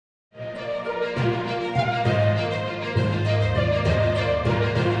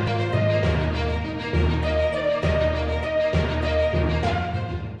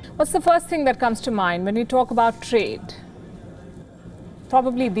What's the first thing that comes to mind when we talk about trade?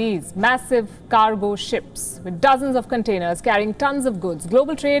 Probably these massive cargo ships with dozens of containers carrying tons of goods.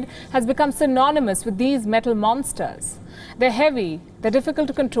 Global trade has become synonymous with these metal monsters. They're heavy, they're difficult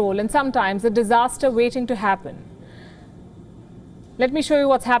to control, and sometimes a disaster waiting to happen. Let me show you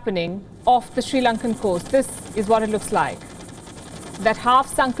what's happening off the Sri Lankan coast. This is what it looks like. That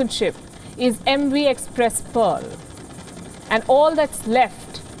half-sunken ship is MV Express Pearl, and all that's left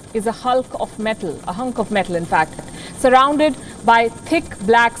is a hunk of metal in fact, surrounded by thick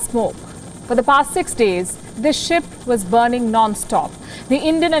black smoke. For the past 6 days, this ship was burning non-stop. The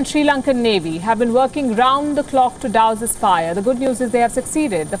Indian and Sri Lankan Navy have been working round the clock to douse this fire. The good news is they have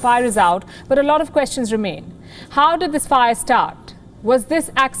succeeded. The fire is out, but a lot of questions remain. How did this fire start? Was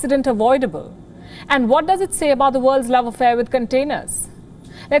this accident avoidable? And what does it say about the world's love affair with containers?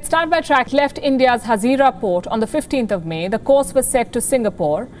 Let's start by track. Left India's Hazira port on the 15th of May. The course was set to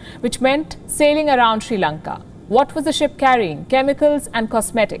Singapore, which meant sailing around Sri Lanka. What was the ship carrying? Chemicals and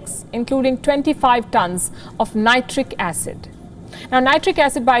cosmetics, including 25 tons of nitric acid. Now, nitric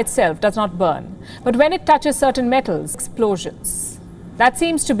acid by itself does not burn, but when it touches certain metals, explosions. That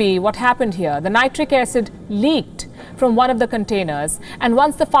seems to be what happened here. The nitric acid leaked from one of the containers, and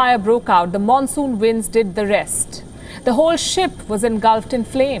once the fire broke out, the monsoon winds did the rest. The whole ship was engulfed in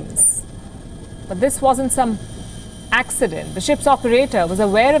flames. But this wasn't some accident. The ship's operator was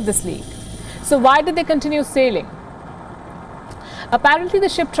aware of this leak. So why did they continue sailing? Apparently, the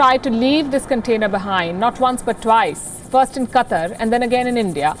ship tried to leave this container behind, not once but twice. First in Qatar and then again in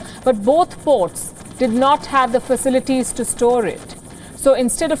India. But both ports did not have the facilities to store it. So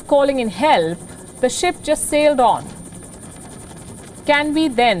instead of calling in help, the ship just sailed on. Can we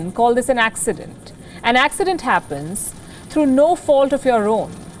then call this an accident? An accident happens through no fault of your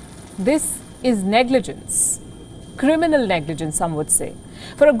own. This is negligence. Criminal negligence, some would say.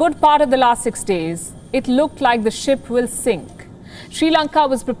 For a good part of the last 6 days, it looked like the ship will sink. Sri Lanka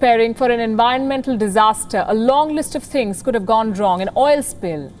was preparing for an environmental disaster. A long list of things could have gone wrong. An oil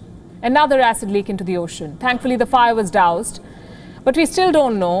spill, another acid leak into the ocean. Thankfully, the fire was doused. But we still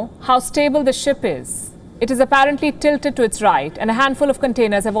don't know how stable the ship is. It is apparently tilted to its right, and a handful of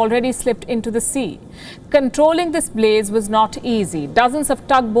containers have already slipped into the sea. Controlling this blaze was not easy. Dozens of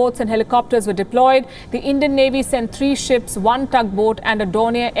tugboats and helicopters were deployed. The Indian Navy sent 3 ships, 1 tugboat and a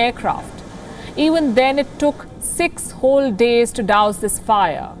Dornier aircraft. Even then, it took 6 whole days to douse this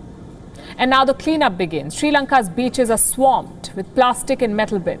fire. And now the cleanup begins. Sri Lanka's beaches are swamped with plastic and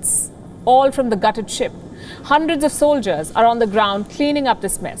metal bits, all from the gutted ship. Hundreds of soldiers are on the ground cleaning up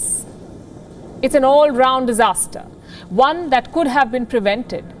this mess. It's an all-round disaster, one that could have been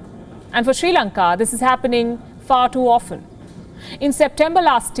prevented. And for Sri Lanka, this is happening far too often. In September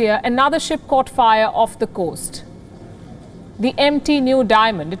last year, another ship caught fire off the coast. The MT New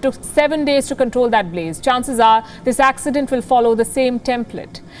Diamond. It took 7 days to control that blaze. Chances are this accident will follow the same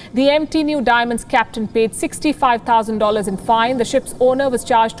template. The MT New Diamond's captain paid $65,000 in fine. The ship's owner was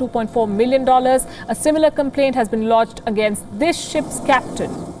charged $2.4 million. A similar complaint has been lodged against this ship's captain.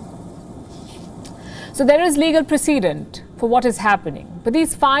 So there is legal precedent for what is happening. But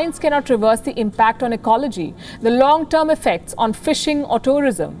these fines cannot reverse the impact on ecology, the long-term effects on fishing or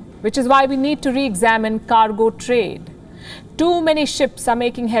tourism, which is why we need to re-examine cargo trade. Too many ships are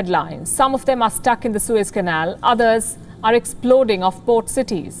making headlines. Some of them are stuck in the Suez Canal. Others are exploding off port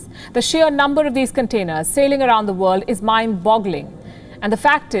cities. The sheer number of these containers sailing around the world is mind-boggling. And the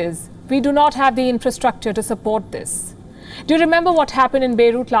fact is, we do not have the infrastructure to support this. Do you remember what happened in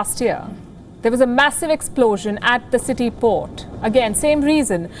Beirut last year? There was a massive explosion at the city port. Again, same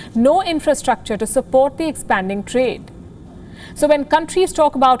reason, no infrastructure to support the expanding trade. So when countries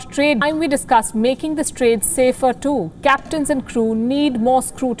talk about trade, we discuss making this trade safer too. Captains and crew need more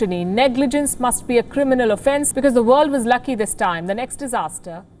scrutiny. Negligence must be a criminal offense because the world was lucky this time. The next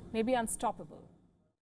disaster may be unstoppable.